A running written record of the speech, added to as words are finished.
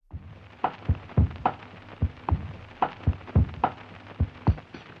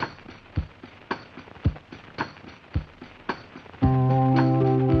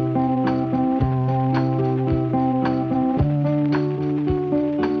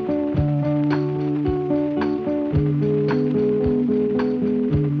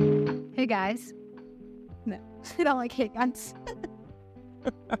guys. No, I don't like hate guns.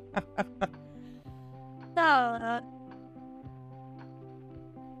 No.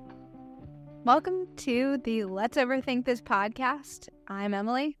 Welcome to the Let's Overthink This podcast. I'm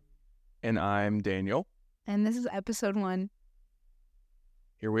Emily. And I'm Daniel. And this is episode 1.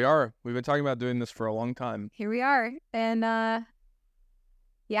 Here we are. We've been talking about doing this for a long time. Here we are. And,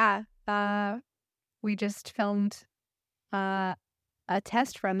 we just filmed a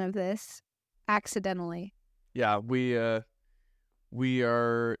test run of this accidentally. Yeah, we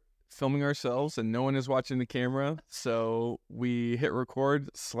are filming ourselves and no one is watching the camera. So we hit record.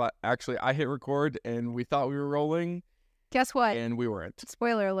 Actually, I hit record and we thought we were rolling. Guess what? And we weren't.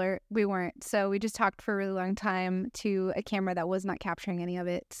 Spoiler alert, we weren't. So we just talked for a really long time to a camera that was not capturing any of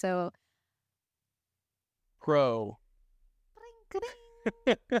it. So Pro.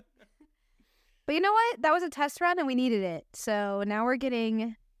 But you know what? That was a test run and we needed it. So now we're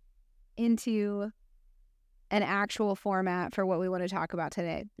getting into an actual format for what we want to talk about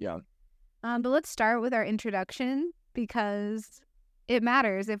today. Yeah. But let's start with our introduction because it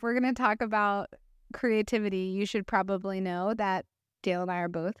matters. If we're going to talk about creativity, you should probably know that Dale and I are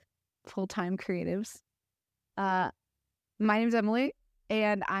both full-time creatives. My name's Emily,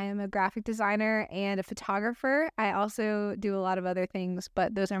 and I am a graphic designer and a photographer. I also do a lot of other things,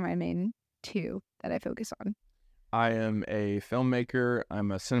 but those are my main 2 that I focus on. I am a filmmaker,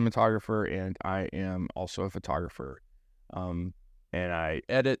 I'm a cinematographer, and I am also a photographer. And I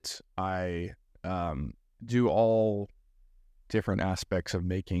edit, I do all different aspects of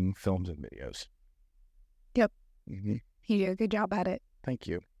making films and videos. Yep. Mm-hmm. You do a good job at it. Thank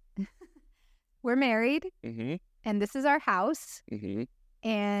you. We're married, Mm-hmm. and this is our house. Mm-hmm.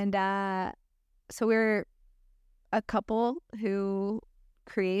 And so we're a couple who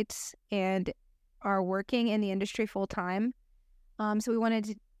creates and are working in the industry full time. So we wanted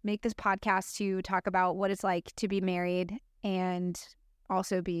to make this podcast to talk about what it's like to be married and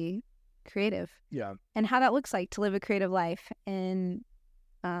also be creative. Yeah. And how that looks like to live a creative life. And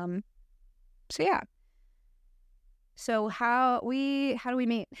So how do we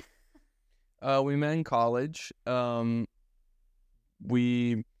meet? We met in college.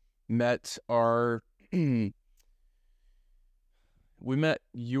 We met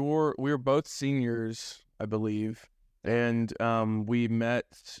we were both seniors, I believe. And we met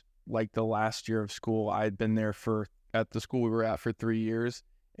like the last year of school. I had been there at the school we were at for 3 years.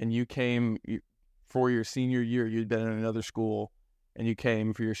 And you came for your senior year. You'd been in another school and you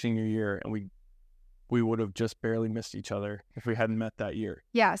came for your senior year, and we would have just barely missed each other if we hadn't met that year.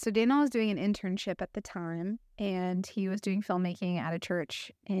 Yeah, so Daniel was doing an internship at the time, and he was doing filmmaking at a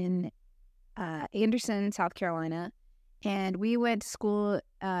church in Anderson, South Carolina. And we went to school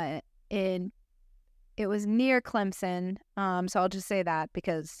it was near Clemson, so I'll just say that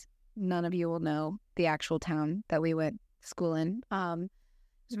because none of you will know the actual town that we went to school in. It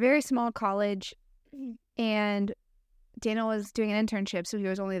was a very small college, and Daniel was doing an internship, so he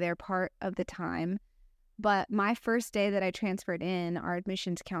was only there part of the time. But my first day that I transferred in, our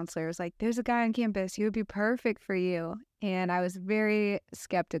admissions counselor was like, there's a guy on campus, he would be perfect for you. And I was very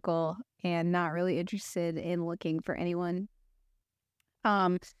skeptical and not really interested in looking for anyone.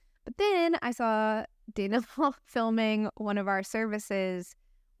 But then I saw Daniel filming one of our services.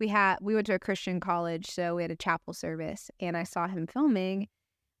 We went to a Christian college, so we had a chapel service, and I saw him filming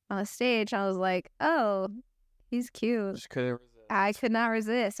on the stage. I was like, oh, he's cute. Just couldn't resist. I could not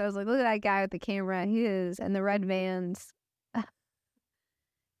resist. I was like, look at that guy with the camera. He is, and the red Vans.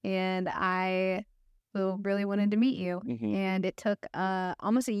 And I really wanted to meet you. Mm-hmm. And it took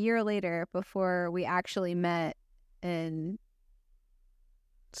almost a year later before we actually met and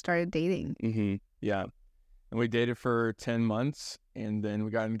started dating. Mm-hmm. Yeah. And we dated for 10 months, and then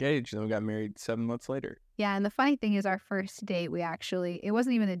we got engaged, and then we got married 7 months later. Yeah, and the funny thing is our first date, it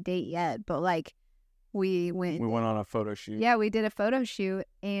wasn't even a date yet, but like we went on a photo shoot. Yeah, we did a photo shoot,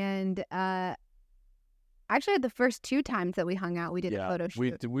 and actually the first 2 times that we hung out, we did a photo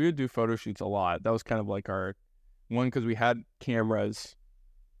shoot. We would do photo shoots a lot. That was kind of like our one, because we had cameras,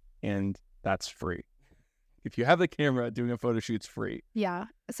 and that's free. If you have the camera, doing a photo shoot's free. Yeah,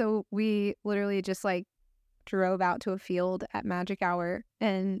 so we literally just like drove out to a field at magic hour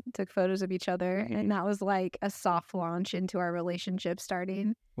and took photos of each other. Mm-hmm. And that was like a soft launch into our relationship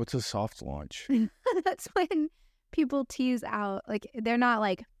starting. What's a soft launch? That's when people tease out, like, they're not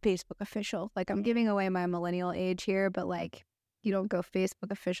like Facebook official. Like, I'm giving away my millennial age here, but like, you don't go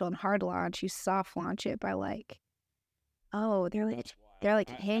Facebook official and hard launch. You soft launch it by like, oh, they're like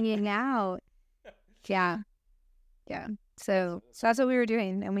hanging out. Yeah. So that's what we were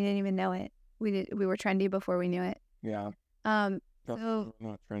doing, and we didn't even know it. We were trendy before we knew it. Yeah. So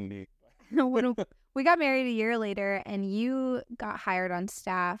Not trendy. We got married a year later, and you got hired on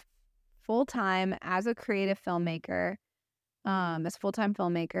staff full time as a creative filmmaker, as a full-time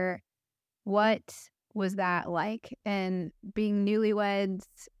filmmaker. What was that like? And being newlyweds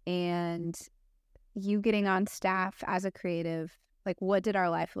and you getting on staff as a creative, like what did our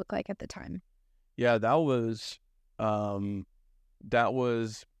life look like at the time? Yeah, that was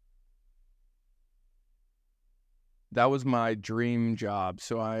my dream job.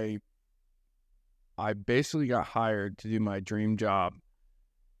 So I basically got hired to do my dream job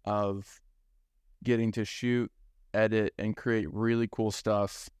of getting to shoot, edit, and create really cool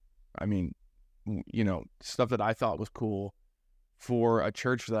stuff. I mean, stuff that I thought was cool for a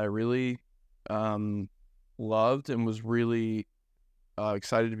church that I really loved and was really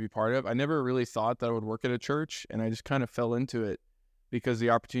excited to be part of. I never really thought that I would work at a church, and I just kind of fell into it because the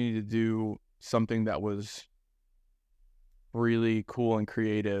opportunity to do something that was really cool and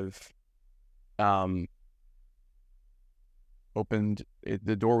creative the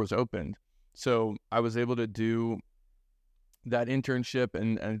door was opened. So I was able to do that internship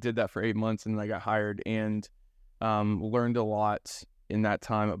and did that for 8 months, and then I got hired and learned a lot in that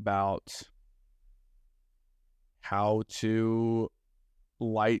time about how to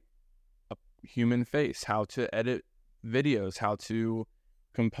light a human face, how to edit videos, how to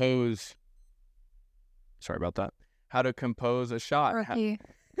compose. Sorry about that. How to compose a shot. Rookie.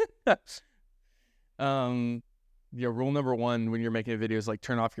 Rule number 1 when you're making a video is like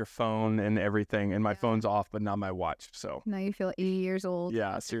turn off your phone and everything. And my phone's off, but not my watch. So now you feel 80 years old.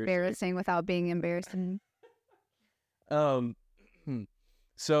 Yeah, It's seriously. embarrassing without being embarrassing.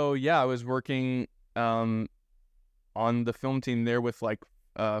 So yeah, I was working on the film team there with like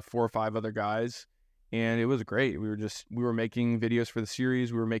 4 or 5 other guys, and it was great. We were making videos for the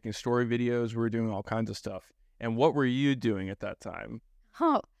series. We were making story videos. We were doing all kinds of stuff. And what were you doing at that time?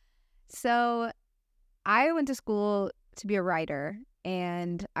 Oh, so I went to school to be a writer,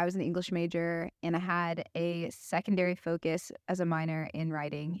 and I was an English major, and I had a secondary focus as a minor in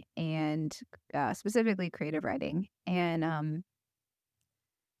writing and specifically creative writing. And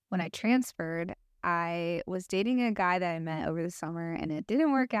when I transferred, I was dating a guy that I met over the summer, and it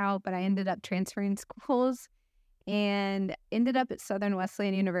didn't work out, but I ended up transferring schools and ended up at Southern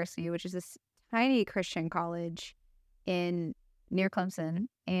Wesleyan University, which is this tiny Christian college near Clemson.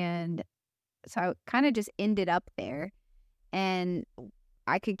 And so I kind of just ended up there, and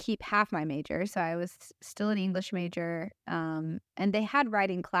I could keep half my major. So I was still an English major. And they had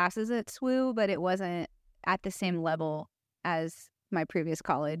writing classes at SWU, but it wasn't at the same level as my previous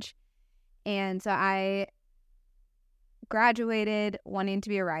college. And so I graduated wanting to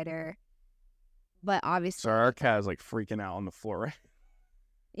be a writer, but obviously... Sorry, our cat is like freaking out on the floor, right?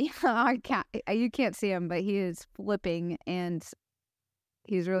 Yeah, our cat, you can't see him, but he is flipping, and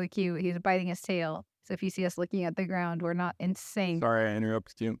he's really cute. He's biting his tail. So if you see us looking at the ground, we're not insane. Sorry, I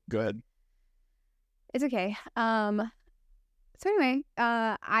interrupted you. Go ahead. It's okay. So anyway,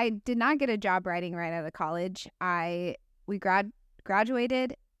 I did not get a job writing right out of college. We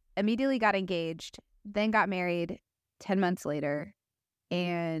graduated, immediately got engaged, then got married 10 months later,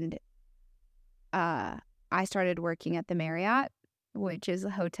 and I started working at the Marriott, which is a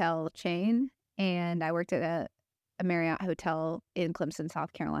hotel chain, and I worked at a Marriott hotel in Clemson,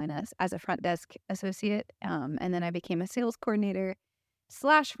 South Carolina as a front desk associate, and then I became a sales coordinator /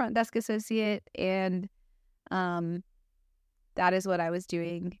 front desk associate, and that is what I was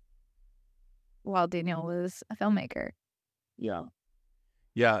doing while Danielle was a filmmaker.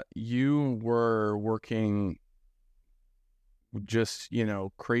 Yeah, you were working just,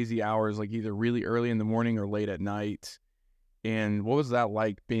 crazy hours, like either really early in the morning or late at night. And what was that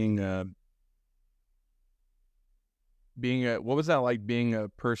like being a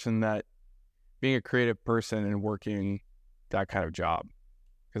creative person and working that kind of job?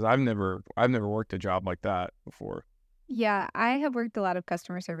 Because I've never worked a job like that before. Yeah, I have worked a lot of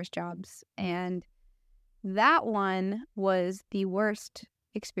customer service jobs, and that one was the worst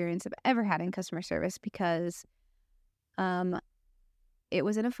experience I've ever had in customer service because it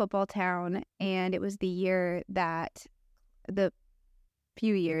was in a football town, and it was the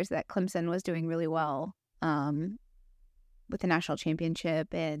few years that Clemson was doing really well with the national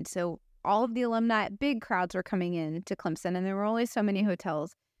championship. And so all of the alumni, big crowds were coming in to Clemson, and there were only so many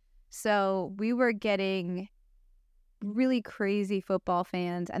hotels. So we were getting really crazy football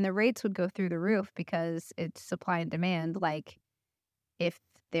fans, and the rates would go through the roof because it's supply and demand. Like, if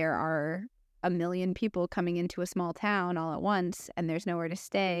there are 1 million people coming into a small town all at once and there's nowhere to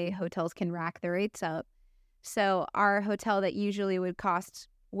stay, hotels can rack the rates up. So our hotel that usually would cost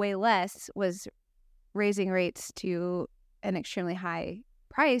way less was raising rates to an extremely high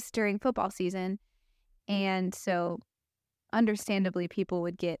price during football season. And so understandably people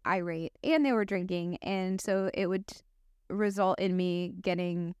would get irate and they were drinking. And so it would result in me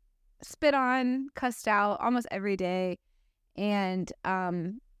getting spit on, cussed out almost every day. And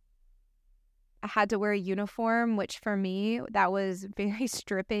I had to wear a uniform, which for me, that was very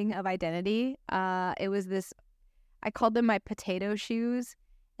stripping of identity. It was this, I called them my potato shoes,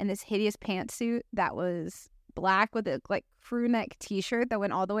 and this hideous pantsuit that was black with a like crew neck t-shirt that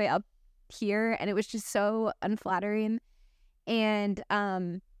went all the way up here, and it was just so unflattering. And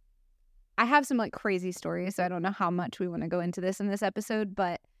I have some like crazy stories, so I don't know how much we want to go into this in this episode,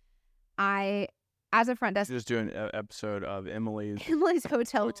 but I, as a front desk, Just doing an episode of Emily's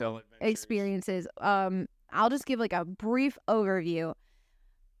hotel experiences. I'll just give like a brief overview.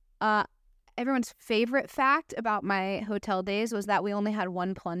 Everyone's favorite fact about my hotel days was that we only had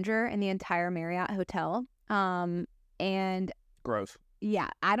one plunger in the entire Marriott hotel. And gross. Yeah,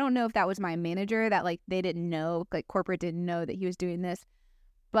 I don't know if that was my manager that like they didn't know, like corporate didn't know that he was doing this,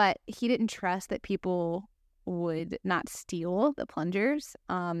 but he didn't trust that people would not steal the plungers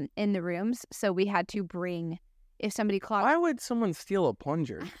in the rooms. So we had to bring, if somebody clogged. Why would someone steal a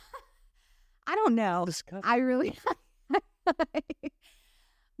plunger? I don't know. Disgusting. I really.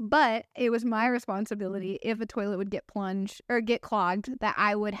 But it was my responsibility if a toilet would get plunged or get clogged that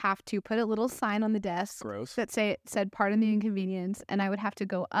I would have to put a little sign on the desk Gross. that said pardon the inconvenience, and I would have to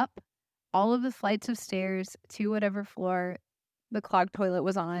go up all of the flights of stairs to whatever floor the clogged toilet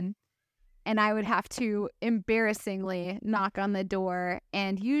was on, and I would have to embarrassingly knock on the door,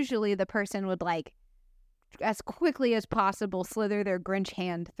 and usually the person would like as quickly as possible slither their Grinch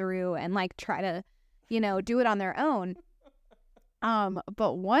hand through and like try to, do it on their own.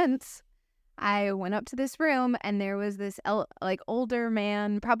 But once I went up to this room and there was this older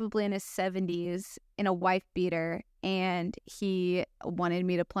man, probably in his 70s, in a wife beater, and he wanted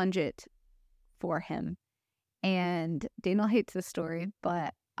me to plunge it for him. And Daniel hates this story,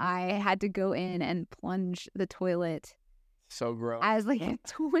 but I had to go in and plunge the toilet. So gross. As like a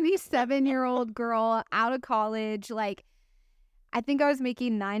 27-year-old girl out of college, like I think I was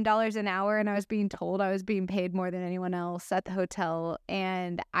making $9 an hour and I was being told I was being paid more than anyone else at the hotel.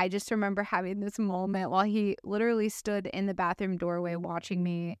 And I just remember having this moment while he literally stood in the bathroom doorway watching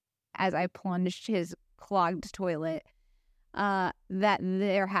me as I plunged his clogged toilet, that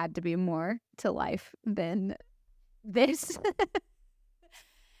there had to be more to life than this.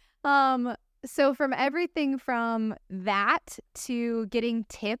 So from everything from that to getting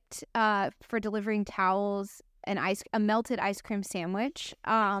tipped for delivering towels, a melted ice cream sandwich,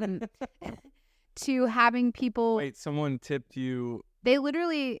 to having people. Wait, someone tipped you? They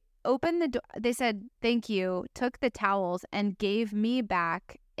literally opened the door. They said thank you, took the towels, and gave me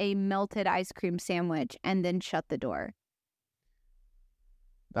back a melted ice cream sandwich, and then shut the door.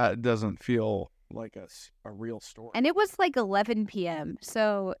 That doesn't feel like a real story. And it was like 11 p.m.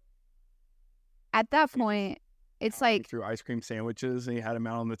 So at that point, it's like threw ice cream sandwiches and he had them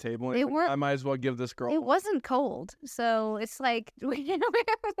out on the table. They weren't. I might as well give this girl. It wasn't cold, so it's like where it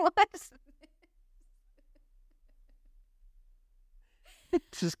was.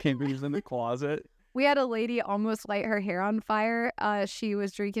 Just came in the closet. We had a lady almost light her hair on fire. She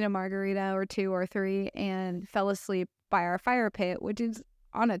was drinking a margarita or two or three and fell asleep by our fire pit, which is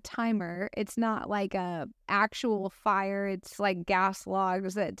on a timer. It's not like a actual fire. It's like gas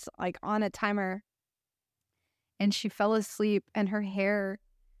logs that's like on a timer. And she fell asleep and her hair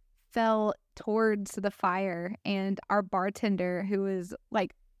fell towards the fire. And our bartender, who was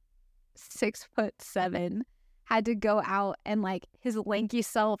like 6'7", had to go out and like his lanky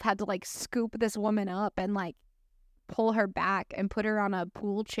self had to like scoop this woman up and like pull her back and put her on a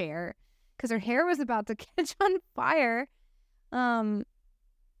pool chair because her hair was about to catch on fire.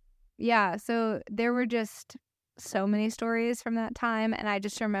 Yeah, so there were just so many stories from that time, and I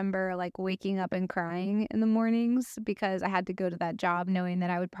just remember like waking up and crying in the mornings because I had to go to that job knowing that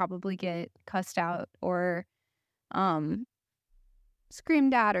I would probably get cussed out or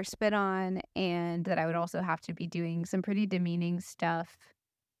screamed at or spit on, and that I would also have to be doing some pretty demeaning stuff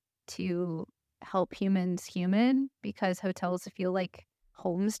to help humans human, because hotels feel like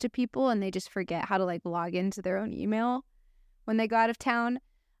homes to people and they just forget how to like log into their own email when they go out of town,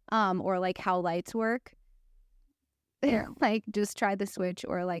 or like how lights work. They're like, just try the switch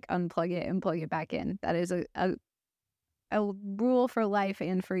or like unplug it and plug it back in. That is a rule for life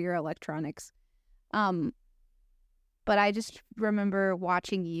and for your electronics. But I just remember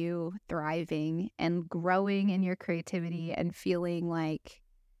watching you thriving and growing in your creativity and feeling like.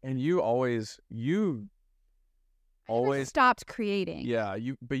 And you always stopped creating. Yeah,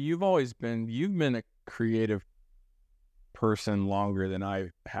 you've been a creative person longer than I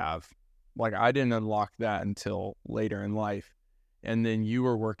have. Like, I didn't unlock that until later in life. And then you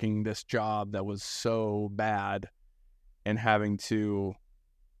were working this job that was so bad and having to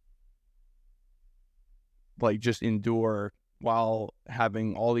like just endure while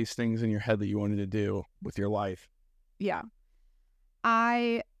having all these things in your head that you wanted to do with your life. Yeah.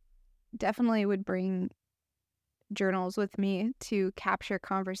 I definitely would bring journals with me to capture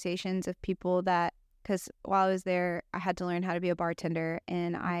conversations of people that, because while I was there, I had to learn how to be a bartender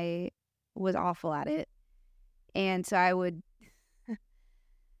and I was awful at it. And so I would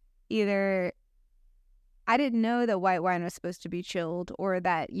either, I didn't know that white wine was supposed to be chilled or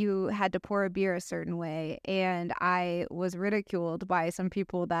that you had to pour a beer a certain way. And I was ridiculed by some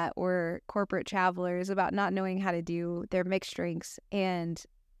people that were corporate travelers about not knowing how to do their mixed drinks and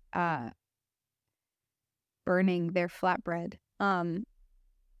burning their flatbread.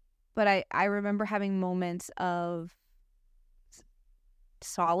 But I remember having moments of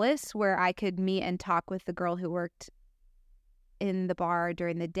solace where I could meet and talk with the girl who worked in the bar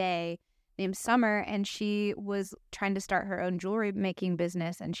during the day named Summer, and she was trying to start her own jewelry making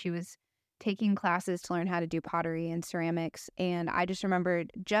business, and she was taking classes to learn how to do pottery and ceramics. And I just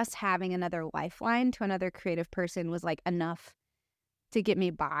remembered just having another lifeline to another creative person was like enough to get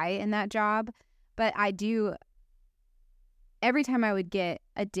me by in that job. But every time I would get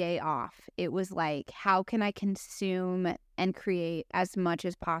a day off, it was like, how can I consume and create as much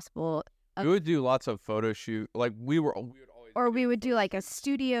as possible? We would do lots of photo shoot. Like we would always. Or we would do like a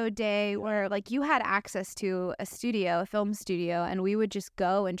studio day where like you had access to a film studio, and we would just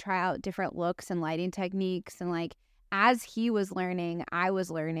go and try out different looks and lighting techniques. And like, as he was learning, I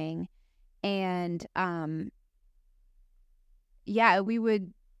was learning. And yeah, we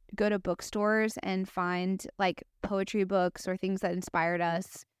would go to bookstores and find like poetry books or things that inspired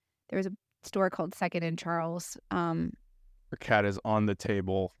us. There was a store called Second and Charles. Her cat is on the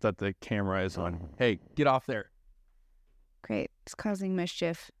table that the camera is on. Hey, get off there. Great. It's causing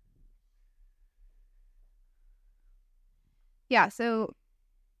mischief. Yeah, so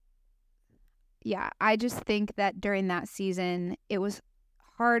yeah, I just think that during that season, it was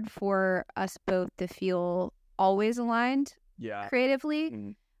hard for us both to feel always aligned creatively.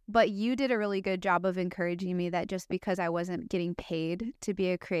 Mm. But you did a really good job of encouraging me that just because I wasn't getting paid to be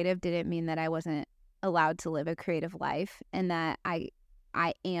a creative didn't mean that I wasn't allowed to live a creative life, and that I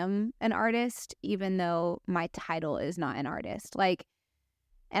am an artist, even though my title is not an artist. Like,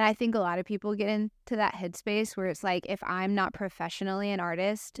 and I think a lot of people get into that headspace where it's like, if I'm not professionally an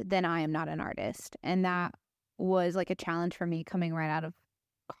artist, then I am not an artist. And that was like a challenge for me coming right out of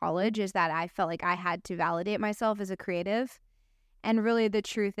college, is that I felt like I had to validate myself as a creative. And really the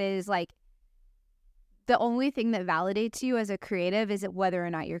truth is, like, the only thing that validates you as a creative is whether or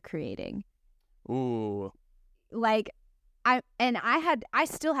not you're creating. Ooh. Like, I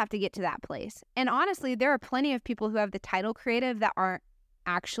still have to get to that place. And honestly, there are plenty of people who have the title creative that aren't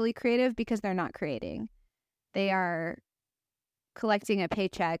actually creative because they're not creating. They are collecting a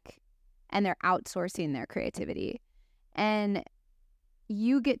paycheck and they're outsourcing their creativity. And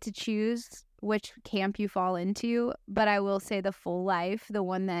you get to choose which camp you fall into. But I will say the full life, the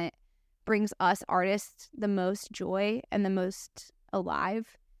one that brings us artists the most joy and the most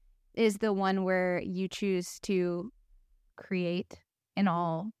alive, is the one where you choose to create in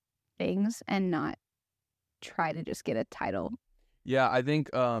all things and not try to just get a title. Yeah, I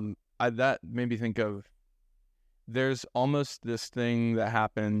think that made me think of, there's almost this thing that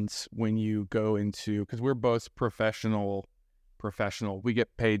happens when you go into, because we're both professional. We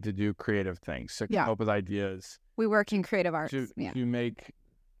get paid to do creative things, to come up with ideas. We work in creative arts.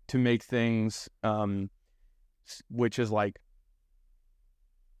 To make things, which is like,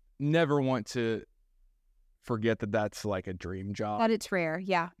 never want to forget that that's like a dream job. That it's rare,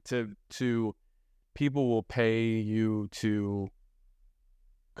 yeah. To people will pay you to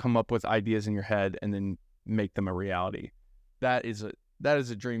come up with ideas in your head and then make them a reality. That is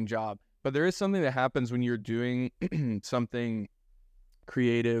a dream job. But there is something that happens when you're doing something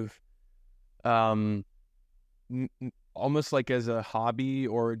creative, almost like as a hobby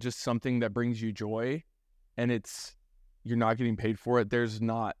or just something that brings you joy, and you're not getting paid for it. There's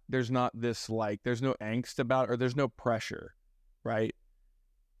not this, like, there's no angst about it, or there's no pressure, right?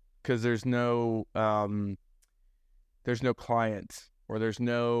 Because there's no client, or there's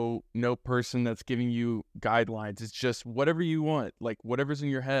no person that's giving you guidelines. It's just whatever you want, like whatever's in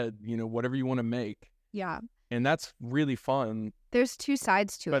your head, whatever you want to make. Yeah. And that's really fun. There's two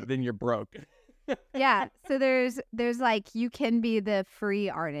sides to it. But then you're broke. Yeah. So there's like, you can be the free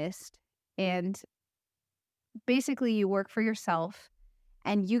artist, and basically you work for yourself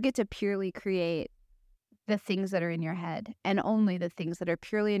and you get to purely create the things that are in your head, and only the things that are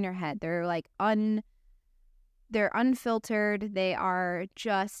purely in your head. They're like they're unfiltered. They are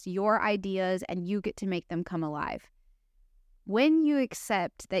just your ideas, and you get to make them come alive. When you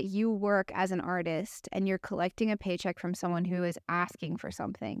accept that you work as an artist and you're collecting a paycheck from someone who is asking for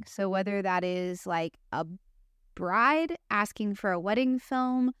something, so whether that is like a bride asking for a wedding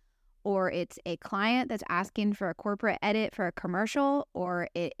film, or it's a client that's asking for a corporate edit for a commercial, or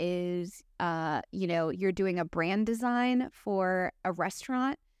it is, you're doing a brand design for a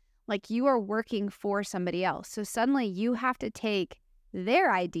restaurant, like you are working for somebody else. So suddenly you have to take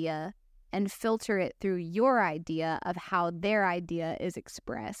their idea and filter it through your idea of how their idea is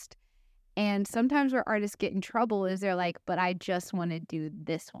expressed. And sometimes where artists get in trouble is they're like, but I just want to do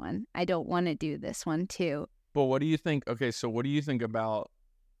this one. I don't want to do this one too. But what do you think? Okay, so what do you think about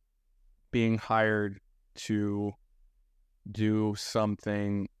being hired to do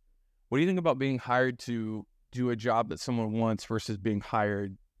something? What do you think about being hired to do a job that someone wants versus being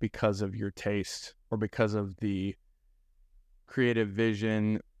hired because of your taste or because of the creative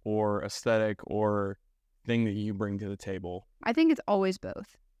vision or aesthetic or thing that you bring to the table? I think it's always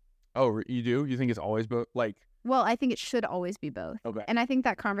both. Oh, you do? You think it's always both? Like, well, I think it should always be both. Okay. And I think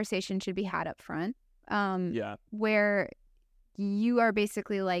that conversation should be had up front. Yeah. Where you are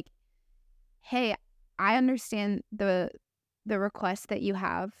basically like, hey, I understand the request that you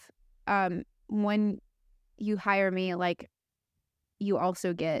have. When you hire me, like, you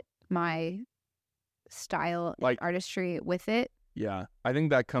also get my style, like, and artistry with it. Yeah, I think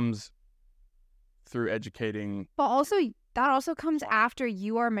that comes through educating. But also, that also comes after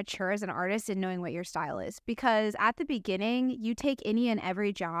you are mature as an artist and knowing what your style is. Because at the beginning, you take any and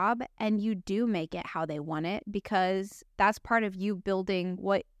every job and you do make it how they want it, because that's part of you building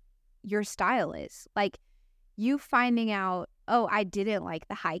what your style is. Like, you finding out, oh, I didn't like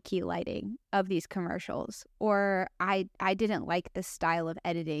the high key lighting of these commercials, or I didn't like the style of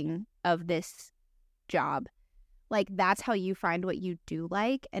editing of this job. Like, that's how you find what you do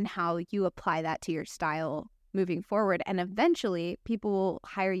like and how you apply that to your style moving forward. And eventually people will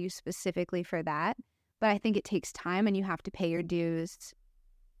hire you specifically for that. But I think it takes time and you have to pay your dues.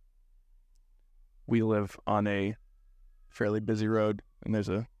 We live on a fairly busy road and there's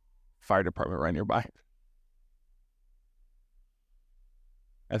a fire department right nearby.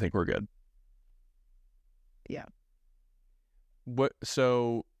 I think we're good. Yeah. What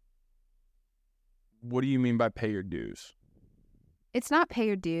do you mean by pay your dues? It's not pay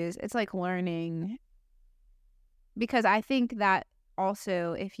your dues. It's like learning. Because I think that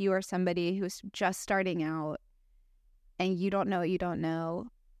also, if you are somebody who's just starting out and you don't know what you don't know,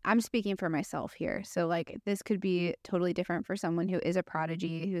 I'm speaking for myself here. So, like, this could be totally different for someone who is a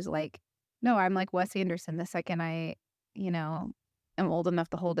prodigy, who's like, no, I'm like Wes Anderson the second I, am old enough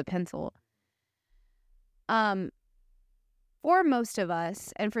to hold a pencil. For most of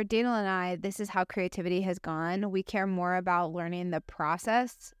us, and for Daniel and I, this is how creativity has gone. We care more about learning the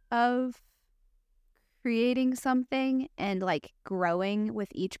process of creating something and like growing with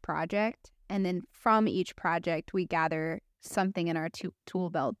each project. And then from each project, we gather something in our tool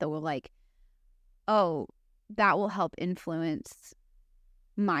belt that will like, oh, that will help influence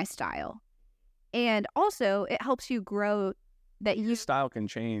my style. And also it helps you grow that your style can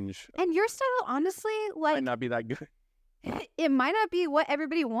change. And your style, honestly, like, might not be that good. It might not be what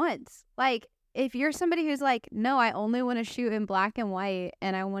everybody wants. Like, if you're somebody who's like, no, I only want to shoot in black and white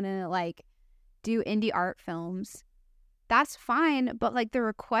and I want to like do indie art films, that's fine. But like, the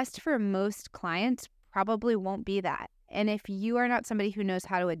request for most clients probably won't be that. And if you are not somebody who knows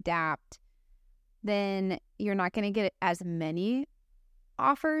how to adapt, then you're not going to get as many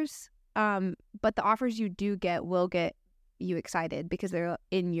offers. But the offers you do get will get you excited because they're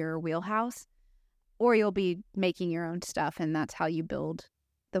in your wheelhouse. Or you'll be making your own stuff, and that's how you build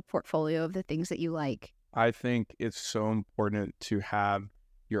the portfolio of the things that you like. I think it's so important to have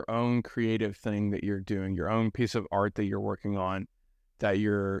your own creative thing that you're doing, your own piece of art that you're working on, that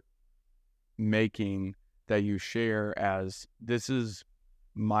you're making, that you share as, this is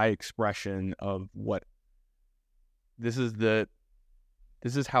my expression of what, this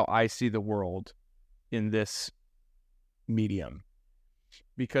is how I see the world in this medium.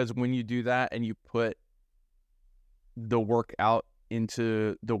 Because when you do that and you put the work out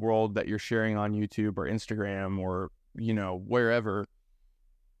into the world that you're sharing on YouTube or Instagram or, wherever,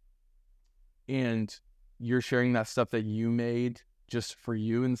 and you're sharing that stuff that you made just for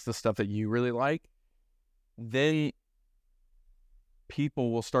you and it's the stuff that you really like, then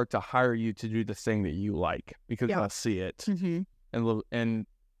people will start to hire you to do the thing that you like because they'll see it. Mm-hmm. And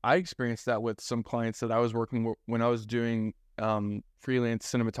I experienced that with some clients that I was working with when I was doing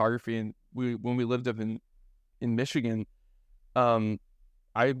freelance cinematography, and when we lived up in in Michigan,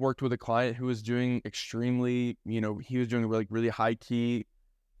 I worked with a client who was doing extremely, he was doing really high key,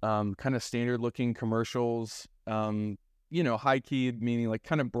 kind of standard looking commercials, high key meaning like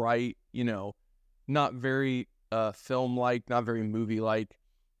kind of bright, not very film like, not very movie like.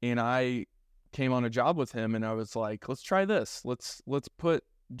 And I came on a job with him and I was like, let's try this. Let's put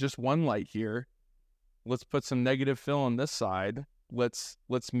just one light here. Let's put some negative fill on this side. Let's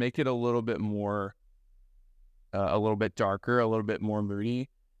make it a little bit more, a little bit darker, a little bit more moody.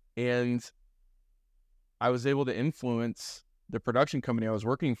 And I was able to influence the production company I was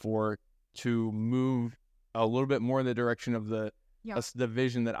working for to move a little bit more in the direction of the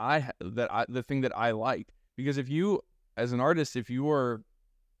vision the thing that I like. Because if you, as an artist,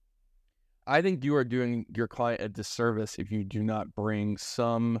 I think you are doing your client a disservice if you do not bring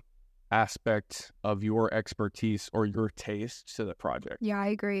some aspect of your expertise or your taste to the project. Yeah, I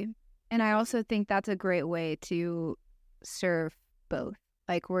agree. And I also think that's a great way to serve both.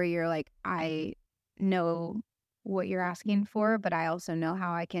 Like where you're like, I know what you're asking for, but I also know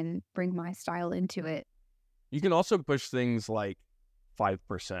how I can bring my style into it. You can also push things like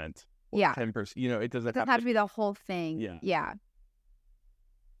 5%. Yeah. 10%. It doesn't have to be the whole thing. Yeah. Yeah.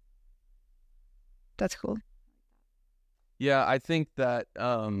 That's cool. Yeah, I think that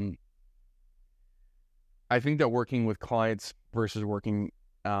working with clients versus working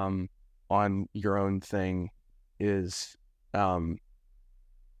on your own thing is you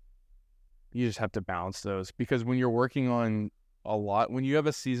just have to balance those, because when you're working on a lot, when you have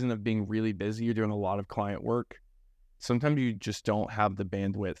a season of being really busy, you're doing a lot of client work, sometimes you just don't have the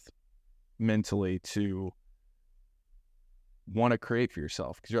bandwidth mentally to want to create for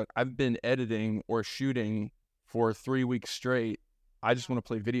yourself, because I've been editing or shooting for 3 weeks straight. I just want to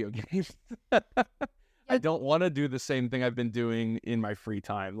play video games. I don't want to do the same thing I've been doing in my free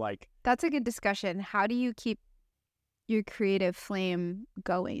time. Like, that's a good discussion. How do you keep your creative flame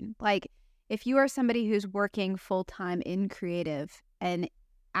going? Like, if you are somebody who's working full-time in creative and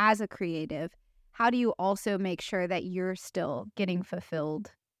as a creative, how do you also make sure that you're still getting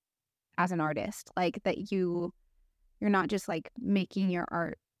fulfilled as an artist? Like that you're not just like making your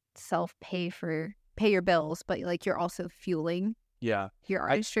art self pay your bills, but like you're also fueling your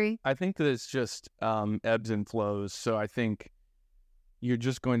artistry. I think that it's just ebbs and flows. So I think you're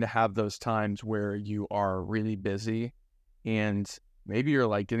just going to have those times where you are really busy and maybe you're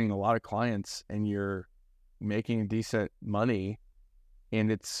like getting a lot of clients and you're making decent money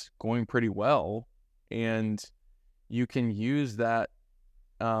and it's going pretty well, and you can use that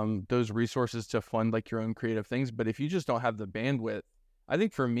those resources to fund like your own creative things. But if you just don't have the bandwidth, I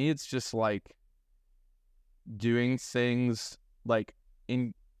think for me it's just like doing things like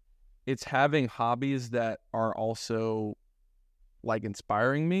it's having hobbies that are also like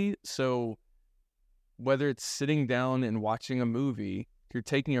inspiring me. So whether it's sitting down and watching a movie, you're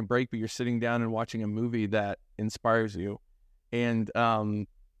taking a break, but you're sitting down and watching a movie that inspires you, and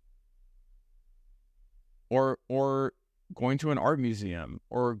or going to an art museum,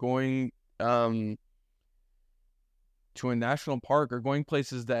 or going to a national park, or going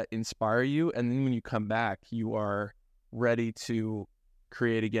places that inspire you, and then when you come back, you are ready to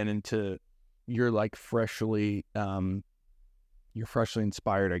create again into you're freshly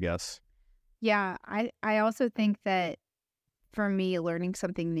inspired, I guess. Yeah, I also think that for me, learning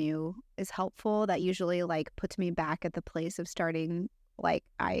something new is helpful. That usually like puts me back at the place of starting, like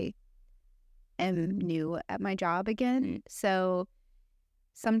I am new at my job again. So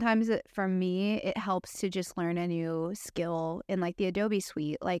sometimes for me, it helps to just learn a new skill in like the Adobe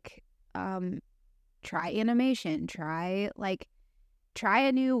suite, like try animation, try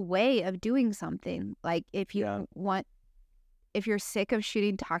a new way of doing something. Like if you're sick of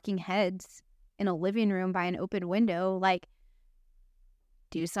shooting talking heads in a living room by an open window, like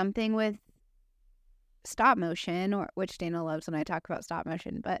do something with stop motion, or which Dana loves when I talk about stop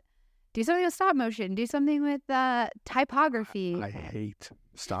motion, but do something with stop motion, do something with typography. I hate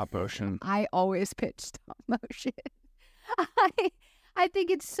stop motion. I always pitch stop motion. I think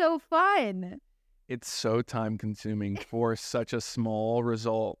it's so fun. It's so time consuming for such a small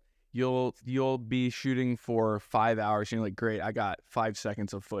result. You'll be shooting for 5 hours and you're like, great, I got 5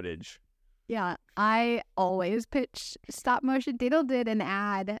 seconds of footage. Yeah, I always pitch stop motion. Dana did an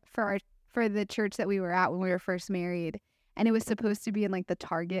ad for the church that we were at when we were first married, and it was supposed to be in like the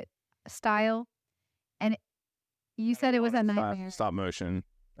Target style. And you said it was a nightmare. Stop motion.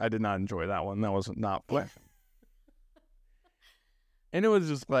 I did not enjoy that one. That was not fun. And it was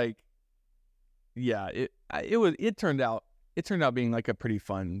just like, yeah, it turned out being like a pretty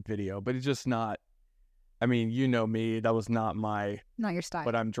fun video, but it's just not. I mean, you know me, that was not your style.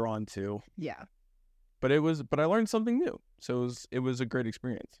 What I'm drawn to. Yeah. but I learned something new. So it was a great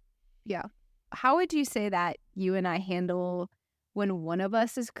experience. Yeah. How would you say that you and I handle when one of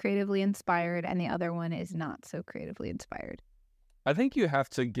us is creatively inspired and the other one is not so creatively inspired? I think you have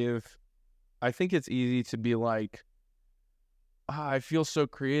to give, I think it's easy to be like, I feel so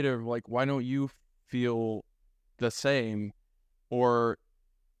creative. Like, why don't you feel the same? Or,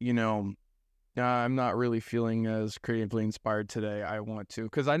 you know, I'm not really feeling as creatively inspired today. I want to,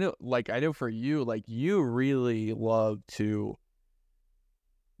 because I know for you, like, you really love to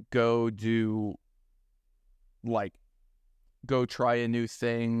go do, like, go try a new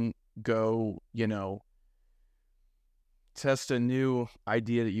thing, go, test a new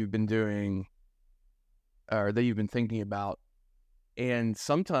idea that you've been doing or that you've been thinking about. And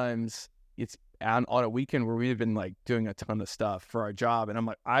sometimes it's on a weekend where we've been like doing a ton of stuff for our job. And I'm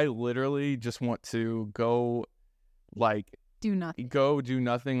like, I literally just want to go like do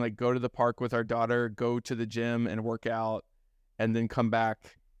nothing, like go to the park with our daughter, go to the gym and work out, and then come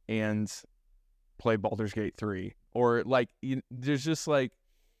back and play Baldur's Gate 3. Or like, there's just like,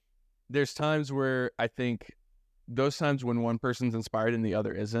 there's times where I think those times when one person's inspired and the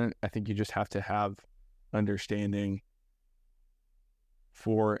other isn't, I think you just have to have understanding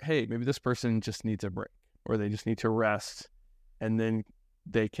for, hey, maybe this person just needs a break or they just need to rest, and then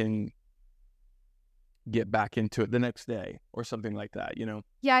they can get back into it the next day or something like that,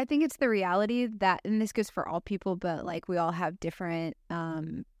 Yeah, I think it's the reality that, and this goes for all people, but like we all have different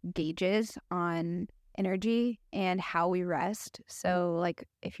gauges on energy and how we rest. So like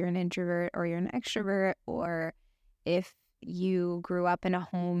if you're an introvert or you're an extrovert, or if you grew up in a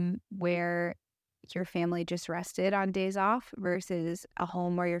home where your family just rested on days off versus a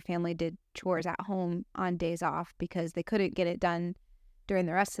home where your family did chores at home on days off because they couldn't get it done during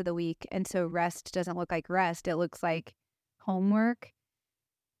the rest of the week. And so rest doesn't look like rest. It looks like homework,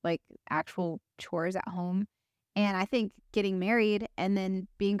 like actual chores at home. And I think getting married and then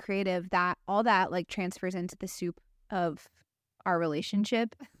being creative, that all that like transfers into the soup of our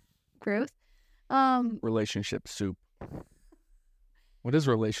relationship growth. Relationship soup. What does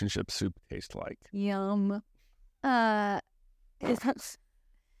relationship soup taste like? Yum. It's,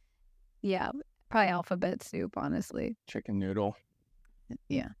 yeah, probably alphabet soup, honestly. Chicken noodle.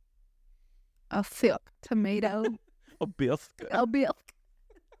 Yeah. A thick tomato. A bisque. A bisque.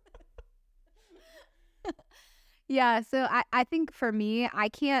 Yeah, so I think for me, I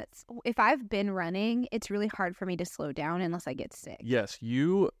can't, if I've been running, it's really hard for me to slow down unless I get sick. Yes,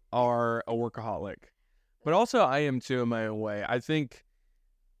 you are a workaholic. But also I am too in my own way. I think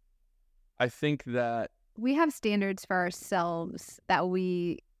that we have standards for ourselves that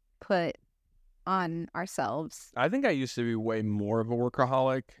we put on ourselves. I think I used to be way more of a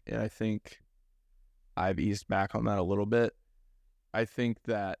workaholic, and I think I've eased back on that a little bit. I think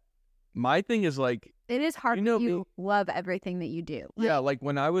that my thing is like, it is hard when you love everything that you do. Yeah, like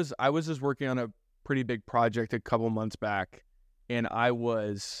when I was just working on a pretty big project a couple months back, and I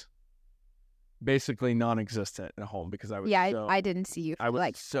was basically non-existent at home because I was I didn't see you for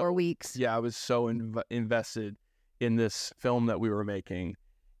like 4 weeks. Yeah, I was so invested in this film that we were making,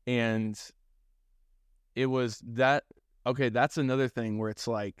 and it was that. Okay, that's another thing where it's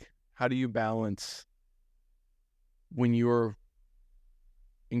like, how do you balance when you're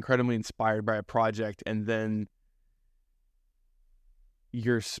incredibly inspired by a project and then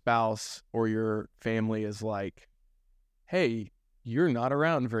your spouse or your family is like, hey, you're not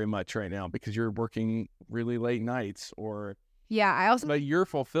around very much right now because you're working really late nights, or but you're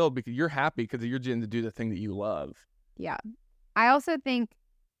fulfilled because you're happy because you're getting to do the thing that you love. Yeah. I also think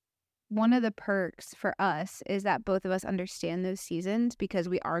one of the perks for us is that both of us understand those seasons because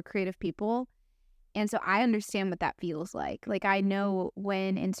we are creative people. And so I understand what that feels like. Like, I know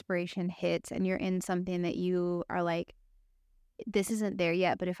when inspiration hits and you're in something that you are like, this isn't there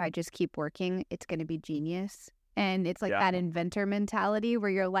yet, but if I just keep working, it's going to be genius. And it's like that inventor mentality where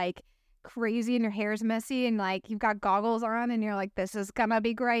you're like crazy and your hair's messy and like you've got goggles on and you're like, this is going to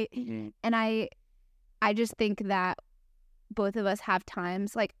be great. Mm-hmm. And I just think that both of us have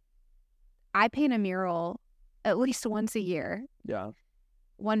times, like I paint a mural at least once a year. Yeah.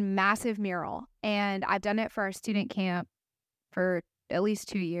 One massive mural. And I've done it for our student camp for at least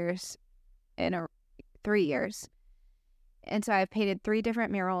 2 years and 3 years. And so I've painted 3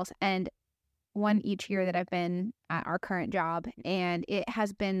 different murals, and one each year that I've been at our current job. And it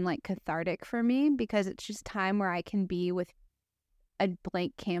has been like cathartic for me because it's just time where I can be with a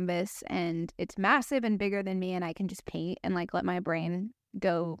blank canvas and it's massive and bigger than me, and I can just paint and like let my brain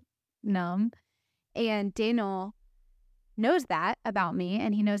go numb. And Daniel knows that about me,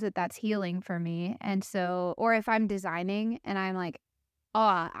 and he knows that that's healing for me. And so, or if I'm designing and I'm like,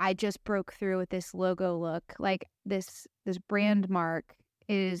 I just broke through with this logo look. Like this brand mark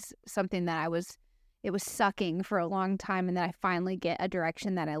is something that it was sucking for a long time, and then I finally get a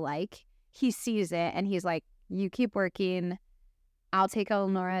direction that I like. He sees it and he's like, you keep working. I'll take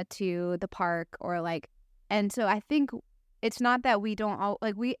Eleonora to the park and so I think it's not that we don't all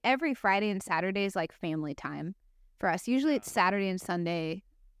we every Friday and Saturday is like family time for us. Usually it's Saturday and Sunday.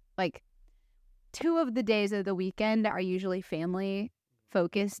 Like 2 of the days of the weekend are usually family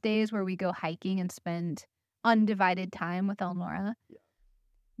focused days where we go hiking and spend undivided time with Eleonora. Yeah.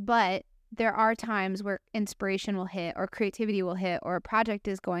 But there are times where inspiration will hit or creativity will hit or a project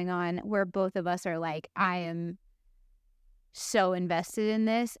is going on where both of us are like, I am so invested in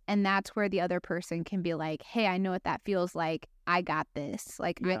this, and that's where the other person can be like, hey, I know what that feels like. I got this.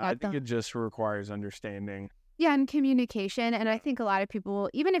 I think it just requires understanding. Yeah, and communication. And I think a lot of people,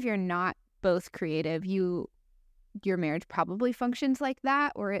 even if you're not both creative, your marriage probably functions like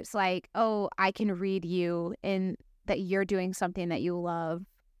that, where it's like, oh, I can read you and that you're doing something that you love.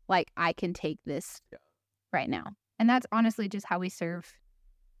 Like, I can take this right now. And that's honestly just how we serve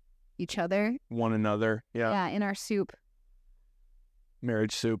each other. One another. Yeah. Yeah, in our soup.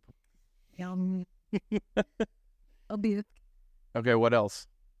 Marriage soup. Yum. I'll be. Okay, what else?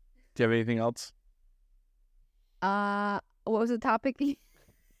 Do you have anything else? What was the topic?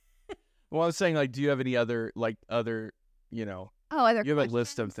 Well, I was saying, do you have any other, other, other you have a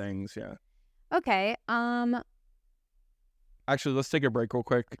list of things, yeah. Okay, Actually, let's take a break real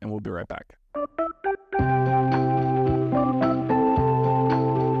quick, and we'll be right back.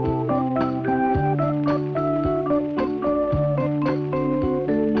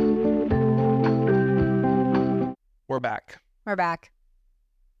 We're back.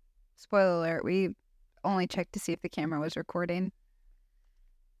 Spoiler alert, we only checked to see if the camera was recording.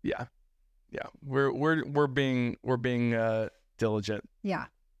 Yeah. We're being diligent. Yeah.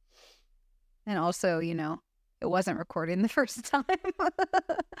 And also, it wasn't recording the first time.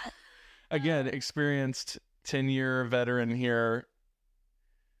 Again, experienced 10-year veteran here.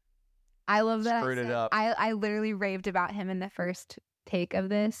 I love that. Screwed it up. I literally raved about him in the first take of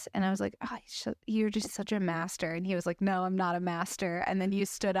this, and I was like, oh, you're just such a master. And he was like, no, I'm not a master. And then you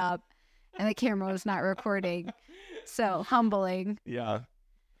stood up and the camera was not recording. So humbling. Yeah.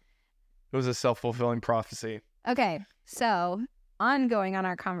 It was a self-fulfilling prophecy. Okay, so ongoing on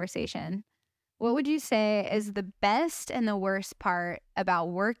our conversation, what would you say is the best and the worst part about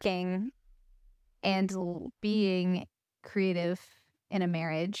working and being creative in a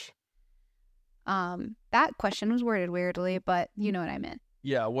marriage? That question was worded weirdly, but you know what I meant.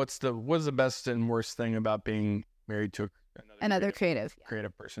 Yeah, what's the best and worst thing about being married to another creative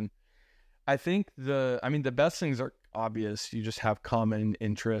person? I think the best things are obvious. You just have common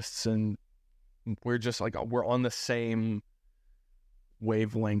interests, and we're just we're on the same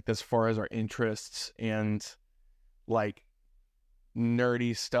wavelength as far as our interests and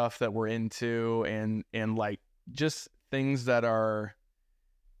nerdy stuff that we're into, and just things that are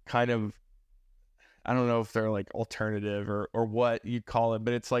kind of, I don't know if they're alternative or what you call it,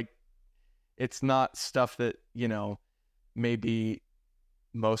 but it's not stuff that, maybe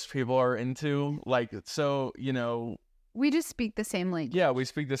most people are into. We just speak the same language. Yeah, we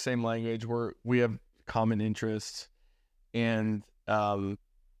speak the same language. We have common interests, and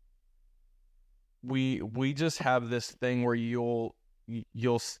we just have this thing where you'll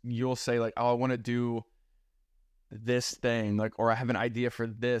say oh, I want to do this thing, or I have an idea for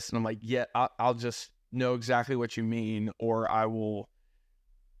this, and I'm like, yeah, I'll just know exactly what you mean, or I will.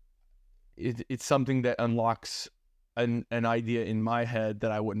 It's something that unlocks an idea in my head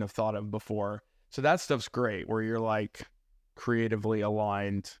that I wouldn't have thought of before. So that stuff's great, where you're creatively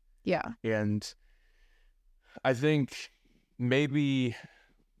aligned. Yeah. And I think maybe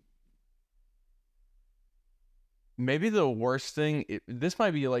the worst thing, this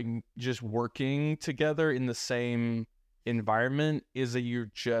might be just working together in the same environment, is that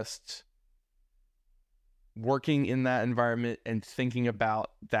you're just working in that environment and thinking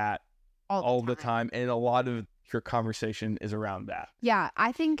about that all the time. And a lot of your conversation is around that. Yeah,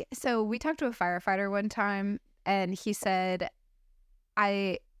 I think so. We talked to a firefighter one time, and he said,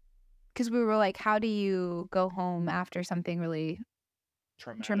 because we were like, how do you go home after something really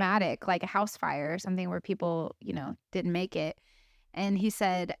traumatic, like a house fire or something where people, didn't make it? And he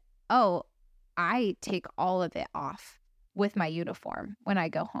said, oh, I take all of it off with my uniform when I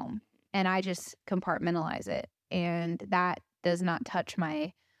go home, and I just compartmentalize it, and that does not touch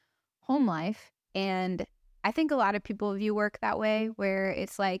my home life. And I think a lot of people view work that way, where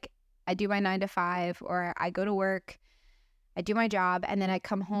it's I do my 9 to 5, or I go to work, I do my job, and then I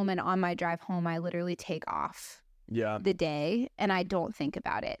come home, and on my drive home, I literally take off Yeah. the day and I don't think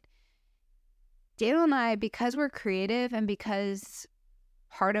about it. Daniel and I, because we're creative and because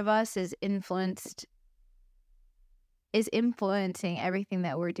part of us is influencing everything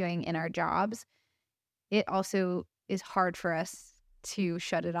that we're doing in our jobs, it also is hard for us to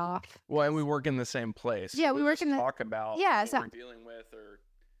shut it off. Well, and we work in the same place. Yeah, we work in the talk about what we're dealing with,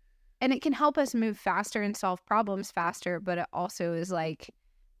 and it can help us move faster and solve problems faster, but it also is like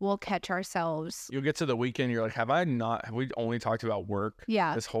we'll catch ourselves. You'll get to the weekend, you're like, have we only talked about work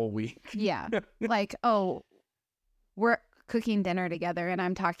this whole week? Yeah. Like, oh, we're cooking dinner together and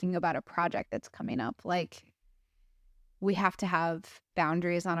I'm talking about a project that's coming up. Like, we have to have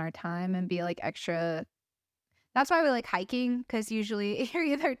boundaries on our time and be like extra. That's why we like hiking, because usually you're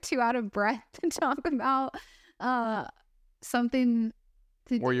either too out of breath to talk about something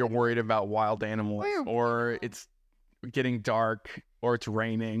or you're worried about wild animals, or it's getting dark, or it's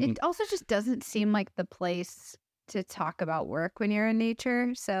raining. It also just doesn't seem like the place to talk about work when you're in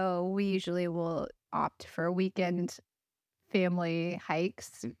nature. So we usually will opt for weekend family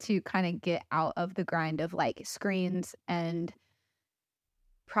hikes to kind of get out of the grind of like screens and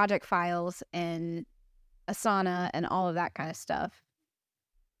project files and Asana and all of that kind of stuff.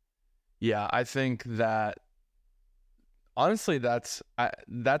 Yeah, I think that honestly, that's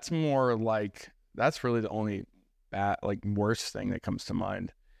more like, that's really the only bad, like worst thing that comes to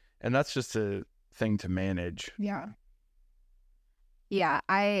mind, and that's just a thing to manage. Yeah.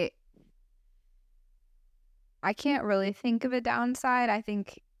 I can't really think of a downside. I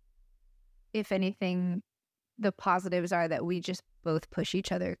think if anything, the positives are that we just both push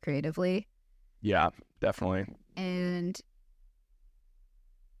each other creatively. Yeah, definitely. And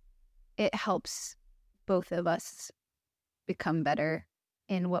it helps both of us become better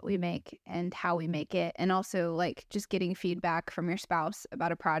in what we make and how we make it. And also like just getting feedback from your spouse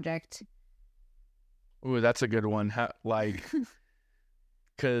about a project. Ooh, that's a good one.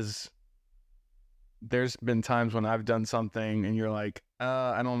 Because there's been times when I've done something and you're like,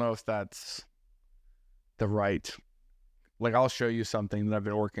 I don't know if that's the right, like I'll show you something that I've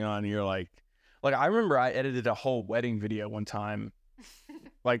been working on and you're like I remember I edited a whole wedding video one time,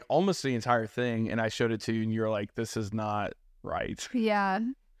 like almost the entire thing, and I showed it to you and you're like, this is not right. Yeah.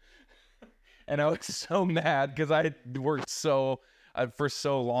 And I was so mad because I had worked for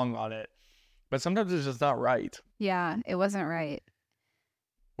so long on it, but sometimes it's just not right. Yeah, it wasn't right.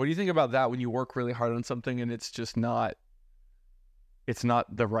 What do you think about that when you work really hard on something and it's not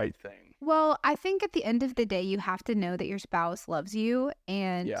the right thing? Well, I think at the end of the day, you have to know that your spouse loves you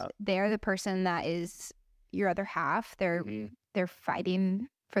and they're the person that is your other half. They're fighting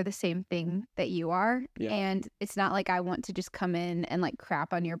for the same thing that you are. Yeah. And it's not like I want to just come in and like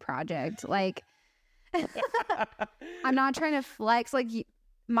crap on your project. Like, I'm not trying to flex. Like,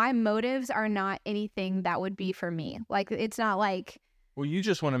 my motives are not anything that would be for me. Like, it's not like, well, you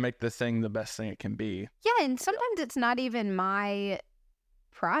just want to make the thing the best thing it can be. Yeah, and sometimes it's not even my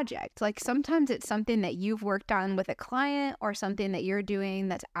project. Like sometimes it's something that you've worked on with a client or something that you're doing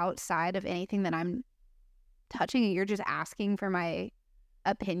that's outside of anything that I'm touching, and you're just asking for my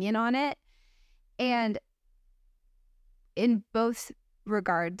opinion on it. And in both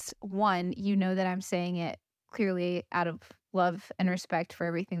regards, one, you know that I'm saying it clearly out of love and respect for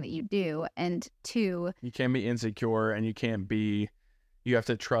everything that you do, and two, you can't be insecure and you have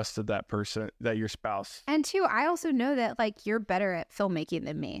to trust that person, that your spouse. And two, I also know that like you're better at filmmaking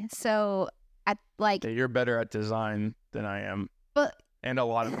than me. So you're better at design than I am. But and a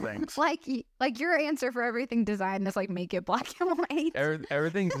lot of things. like your answer for everything design is like make it black and white.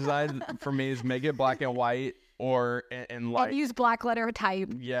 Everything designed for me is make it black and white or and like use black letter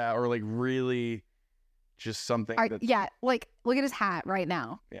type. Yeah, or like really just something. Yeah, like look at his hat right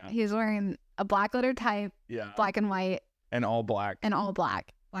now. Yeah, he's wearing a black letter type. Yeah, black and white. And all black. And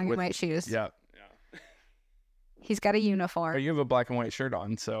white shoes. Yeah. He's got a uniform. You have a black and white shirt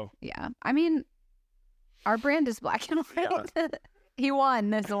on, so. Yeah. I mean, our brand is black and white. Yeah. He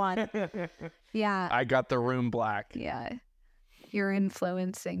won this one. Yeah. I got the room black. Yeah. You're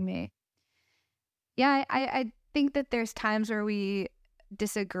influencing me. Yeah, I think that there's times where we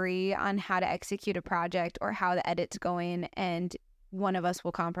disagree on how to execute a project or how the edit's going, and one of us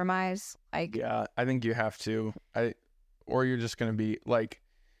will compromise. Yeah, I think you have to. Or you're just going to be like,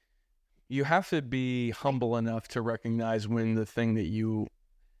 you have to be humble enough to recognize when the thing that you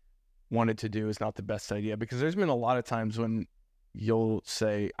wanted to do is not the best idea. Because there's been a lot of times when you'll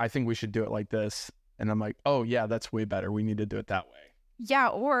say, I think we should do it like this. And I'm like, oh, yeah, that's way better. We need to do it that way. Yeah,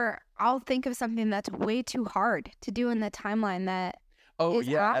 or I'll think of something that's way too hard to do in the timeline that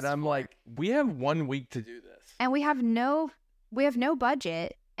and I'm like, we have 1 week to do this. And we have no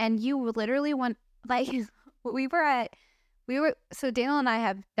budget. And you literally want, like... So Daniel and I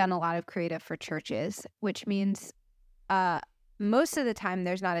have done a lot of creative for churches, which means most of the time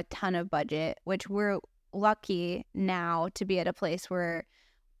there's not a ton of budget, which we're lucky now to be at a place where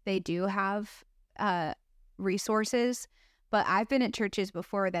they do have resources. But I've been at churches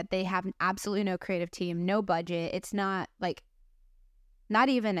before that they have absolutely no creative team, no budget. It's not like, not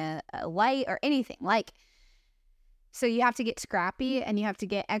even a light or anything. Like, so you have to get scrappy and you have to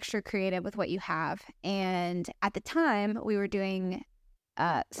get extra creative with what you have. And at the time, we were doing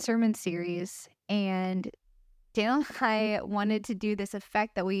a sermon series, and Daniel and I wanted to do this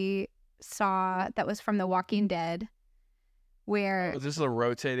effect that we saw that was from The Walking Dead, where this is a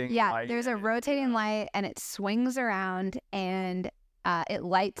rotating light. There's a rotating light, and it swings around, and it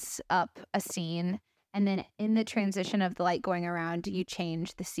lights up a scene. And then in the transition of the light going around, you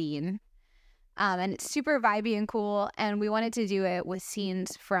change the scene. And it's super vibey and cool. And we wanted to do it with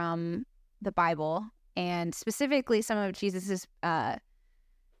scenes from the Bible, and specifically some of Jesus's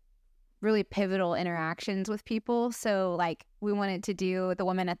really pivotal interactions with people. So like we wanted to do the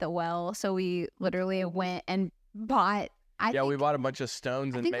woman at the well. So we literally went and bought, we bought a bunch of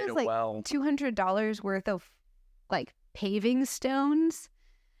stones and made a well. $200 worth of like paving stones.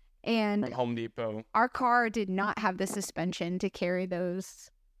 And from Home Depot. Our car did not have the suspension to carry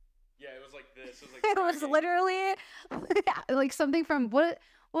those. Yeah, it was like this. It was literally like something from, what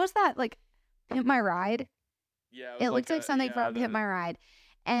was that? Like Pimp My Ride? Yeah. It looked like something from Pimp My Ride.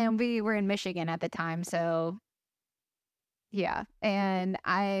 And we were in Michigan at the time, so yeah. And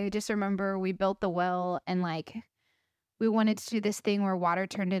I just remember we built the well, and like we wanted to do this thing where water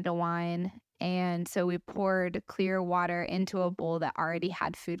turned into wine. And so we poured clear water into a bowl that already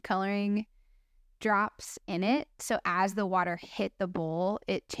had food coloring drops in it. So as the water hit the bowl,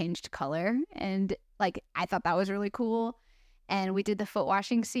 it changed color. And like, I thought that was really cool. And we did the foot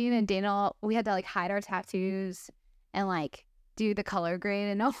washing scene, and Daniel, we had to like hide our tattoos and like do the color grade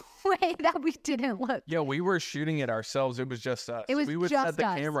in a way that we didn't look. Yeah, we were shooting it ourselves. It was just us. We would set the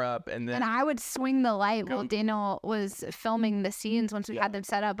camera up, and I would swing the light while Daniel was filming the scenes once we had them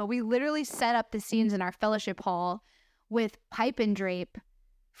set up. But we literally set up the scenes in our fellowship hall with pipe and drape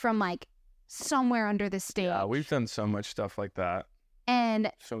from like somewhere under the stage. Yeah, we've done so much stuff like that. And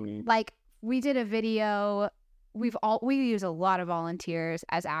like we did a video. We use a lot of volunteers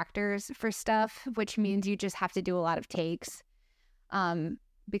as actors for stuff, which means you just have to do a lot of takes.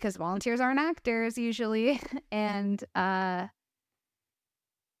 Because volunteers aren't actors usually. And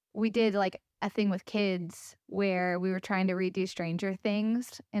we did like a thing with kids where we were trying to redo Stranger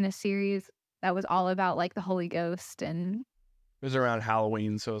Things in a series that was all about like the Holy Ghost. And it was around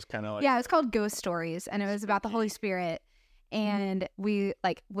Halloween, so it was kind of like, yeah, it was called Ghost Stories, and it was about the Holy Spirit. And we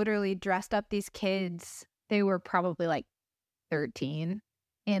like literally dressed up these kids. They were probably like 13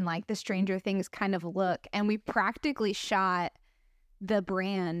 in like the Stranger Things kind of look, and we practically shot the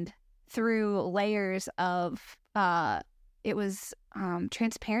brand through layers of it was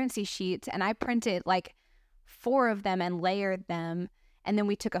transparency sheets, and I printed like 4 of them and layered them, and then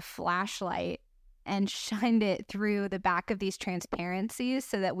we took a flashlight and shined it through the back of these transparencies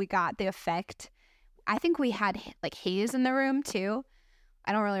so that we got the effect. I think we had like haze in the room too.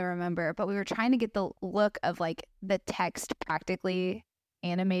 I don't really remember, but we were trying to get the look of like the text practically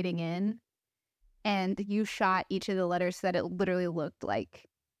animating in. And you shot each of the letters so that it literally looked like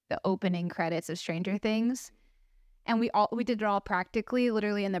the opening credits of Stranger Things. And we did it all practically,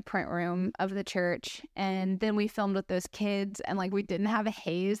 literally in the print room of the church. And then we filmed with those kids, and like we didn't have a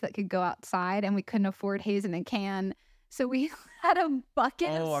haze that could go outside, and we couldn't afford haze in a can. So we had a bucket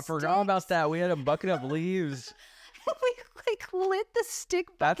of I forgot about that. We had a bucket of leaves. We like lit the stick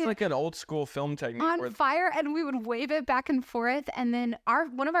bucket. That's like an old school film technique. On fire, and we would wave it back and forth. And then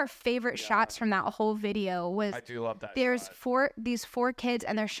one of our favorite shots from that whole video was, I do love that. There's these 4 kids,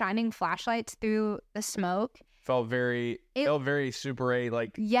 and they're shining flashlights through the smoke. Felt very Super 8,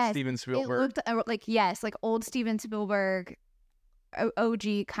 like Steven Spielberg. It looked like old Steven Spielberg,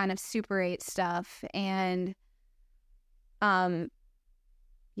 OG kind of Super 8 stuff. And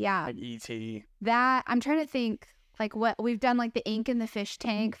yeah, like E.T. That I'm trying to think. Like what we've done, like the ink in the fish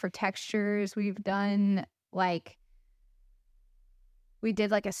tank for textures. We've done like, we did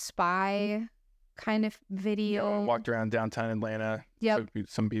like a spy kind of video. Walked around downtown Atlanta. Yep.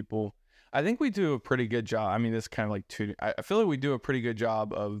 Some people. I think we do a pretty good job. I mean, it's kind of like I feel like we do a pretty good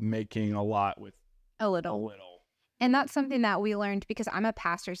job of making a lot with a little. And that's something that we learned because I'm a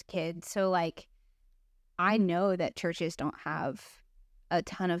pastor's kid. So like, I know that churches don't have a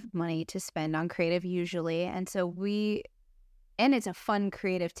ton of money to spend on creative usually. And so and it's a fun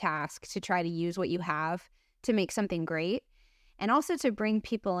creative task to try to use what you have to make something great. And also to bring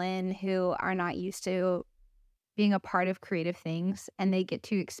people in who are not used to being a part of creative things, and they get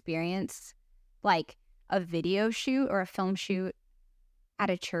to experience like a video shoot or a film shoot at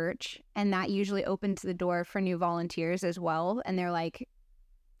a church, and that usually opens the door for new volunteers as well. And they're like,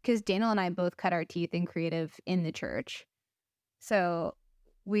 because Daniel and I both cut our teeth in creative in the church, so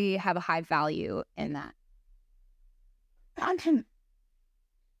we have a high value in that.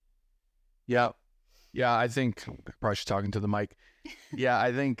 Yeah. I think I probably should talk into the mic. Yeah,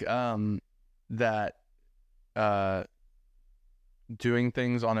 I think that doing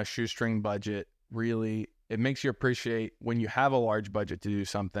things on a shoestring budget really, it makes you appreciate when you have a large budget to do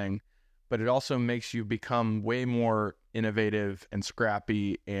something, but it also makes you become way more innovative and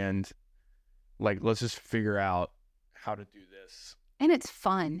scrappy and like, let's just figure out how to do this. And it's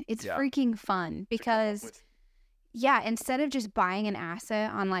fun. It's freaking fun because instead of just buying an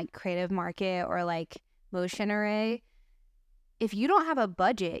asset on like Creative Market or like Motion Array, if you don't have a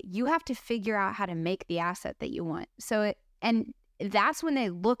budget, you have to figure out how to make the asset that you want. And that's when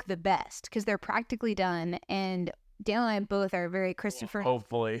they look the best because they're practically done. And Daniel and I both are very Christopher. Well,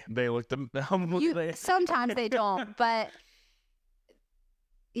 hopefully they look sometimes they don't, but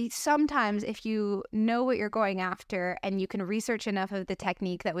sometimes if you know what you're going after and you can research enough of the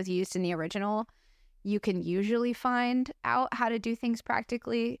technique that was used in the original, you can usually find out how to do things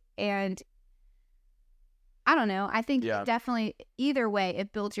practically. And I don't know. I think definitely either way,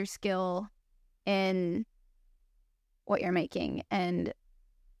 it builds your skill in what you're making. And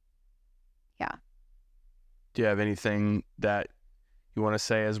yeah. Do you have anything that you want to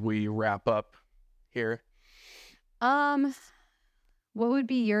say as we wrap up here? What would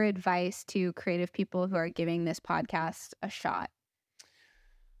be your advice to creative people who are giving this podcast a shot?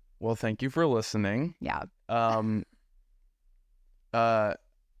 Well, thank you for listening. Yeah. I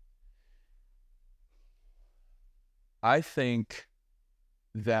think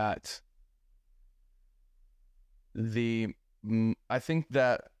that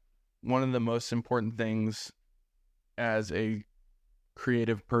one of the most important things as a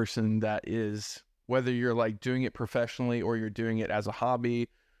creative person, that is, whether you're like doing it professionally or you're doing it as a hobby,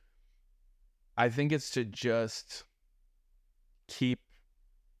 I think it's to just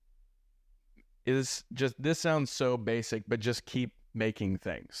this sounds so basic, but just keep making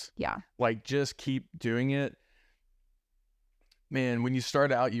things. Yeah. Like, just keep doing it. Man, when you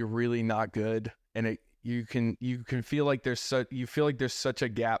start out, you're really not good, and you can feel like there's such a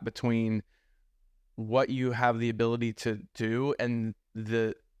gap between what you have the ability to do and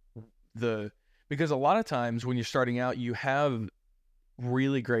the because a lot of times when you're starting out, you have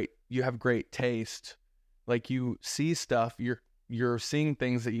great taste. Like, you see stuff, you're seeing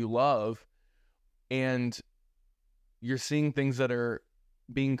things that you love, and you're seeing things that are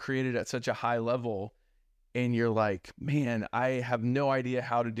being created at such a high level, and you're like, man, I have no idea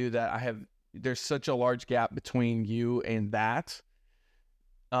how to do that. There's such a large gap between you and that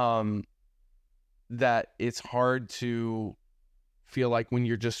it's hard to feel like when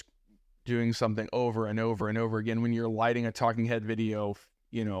you're just doing something over and over and over again, when you're lighting a talking head video,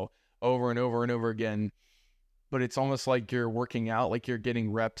 over and over and over again, but it's almost like you're working out, like you're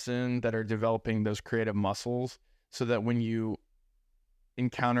getting reps in that are developing those creative muscles, so that when you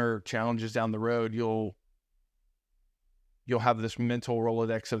encounter challenges down the road, you'll have this mental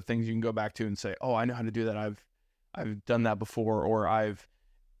Rolodex of things you can go back to and say, oh, I know how to do that. I've done that before, or I've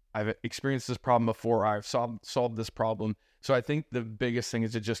experienced this problem before, I've solved this problem. So I think the biggest thing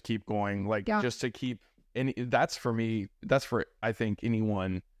is to just keep going, just to keep, and that's for me, that's for, I think,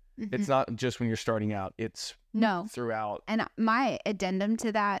 anyone. Mm-hmm. It's not just when you're starting out, it's throughout. And my addendum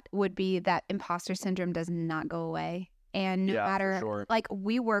to that would be that imposter syndrome does not go away. And no matter, sure. Like,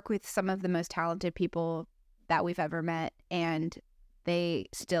 we work with some of the most talented people that we've ever met, and they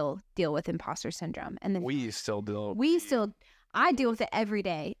still deal with imposter syndrome. And then I deal with it every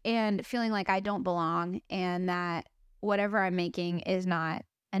day, and feeling like I don't belong, and that whatever I'm making is not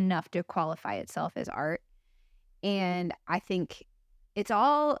enough to qualify itself as art. And I think it's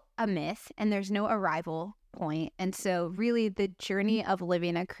all a myth, and there's no arrival point. And so really the journey of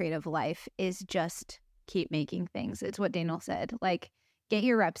living a creative life is just keep making things. It's what Daniel said, like, get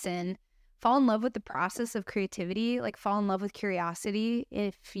your reps in, fall in love with the process of creativity, like fall in love with curiosity.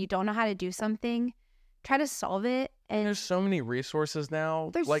 If you don't know how to do something, try to solve it. And there's so many resources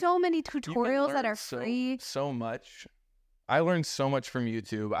now. There's so many tutorials that are free. So much. I learned so much from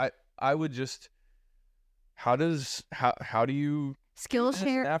YouTube. I would just, how do you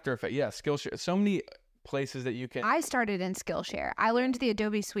Skillshare? After Effects. Yeah, Skillshare. So many places that you can. I started in Skillshare. I learned the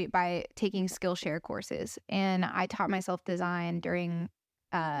Adobe Suite by taking Skillshare courses, and I taught myself design during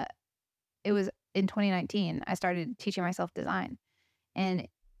it was in 2019. I started teaching myself design. And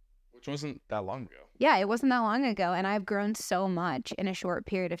Which wasn't that long ago. Yeah, it wasn't that long ago. And I've grown so much in a short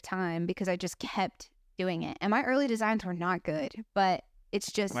period of time because I just kept doing it. And my early designs were not good, but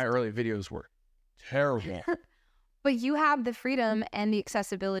it's just... My early videos were terrible. But you have the freedom and the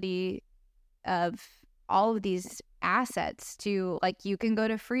accessibility of all of these assets to, like, you can go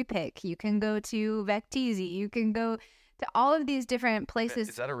to Free Pick, you can go to Vecteezy, you can go to all of these different places.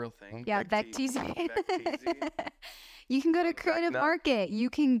 Is that a real thing? Yeah, Vecteezy. You can go to Creative Market. You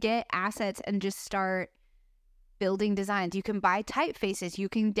can get assets and just start building designs. You can buy typefaces. You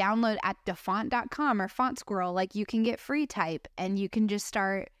can download at dafont.com or Font Squirrel. Like, you can get free type and you can just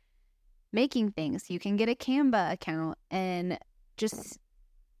start making things. You can get a Canva account and just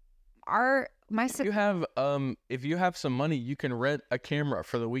if you have some money, you can rent a camera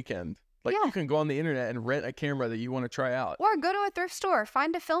for the weekend. Like, you can go on the internet and rent a camera that you want to try out. Or go to a thrift store,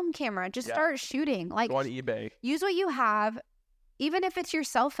 find a film camera, just start shooting. Like, go on eBay. Use what you have, even if it's your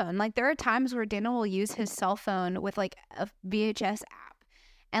cell phone. Like, there are times where Daniel will use his cell phone with, like, a VHS app.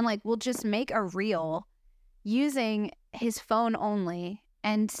 And, like, we'll just make a reel using his phone only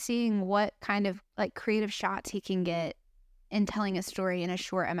and seeing what kind of, like, creative shots he can get in telling a story in a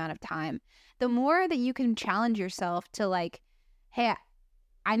short amount of time. The more that you can challenge yourself to, like, hey,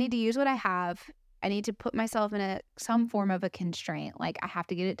 I need to use what I have. I need to put myself in some form of a constraint. Like, I have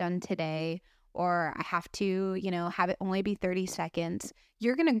to get it done today, or I have to, have it only be 30 seconds.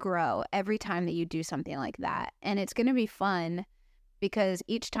 You're going to grow every time that you do something like that. And it's going to be fun because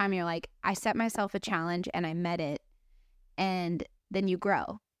each time you're like, I set myself a challenge and I met it. And then you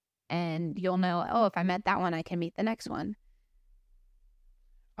grow and you'll know, oh, if I met that one, I can meet the next one.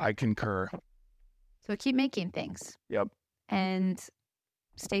 I concur. So keep making things. Yep. And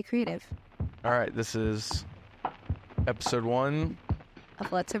stay creative. All right. This is episode 1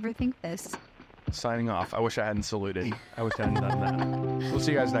 of Let's Overthink This. Signing off. I wish I hadn't saluted. I wish I hadn't done that. We'll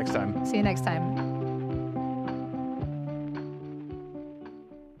see you guys next time. See you next time.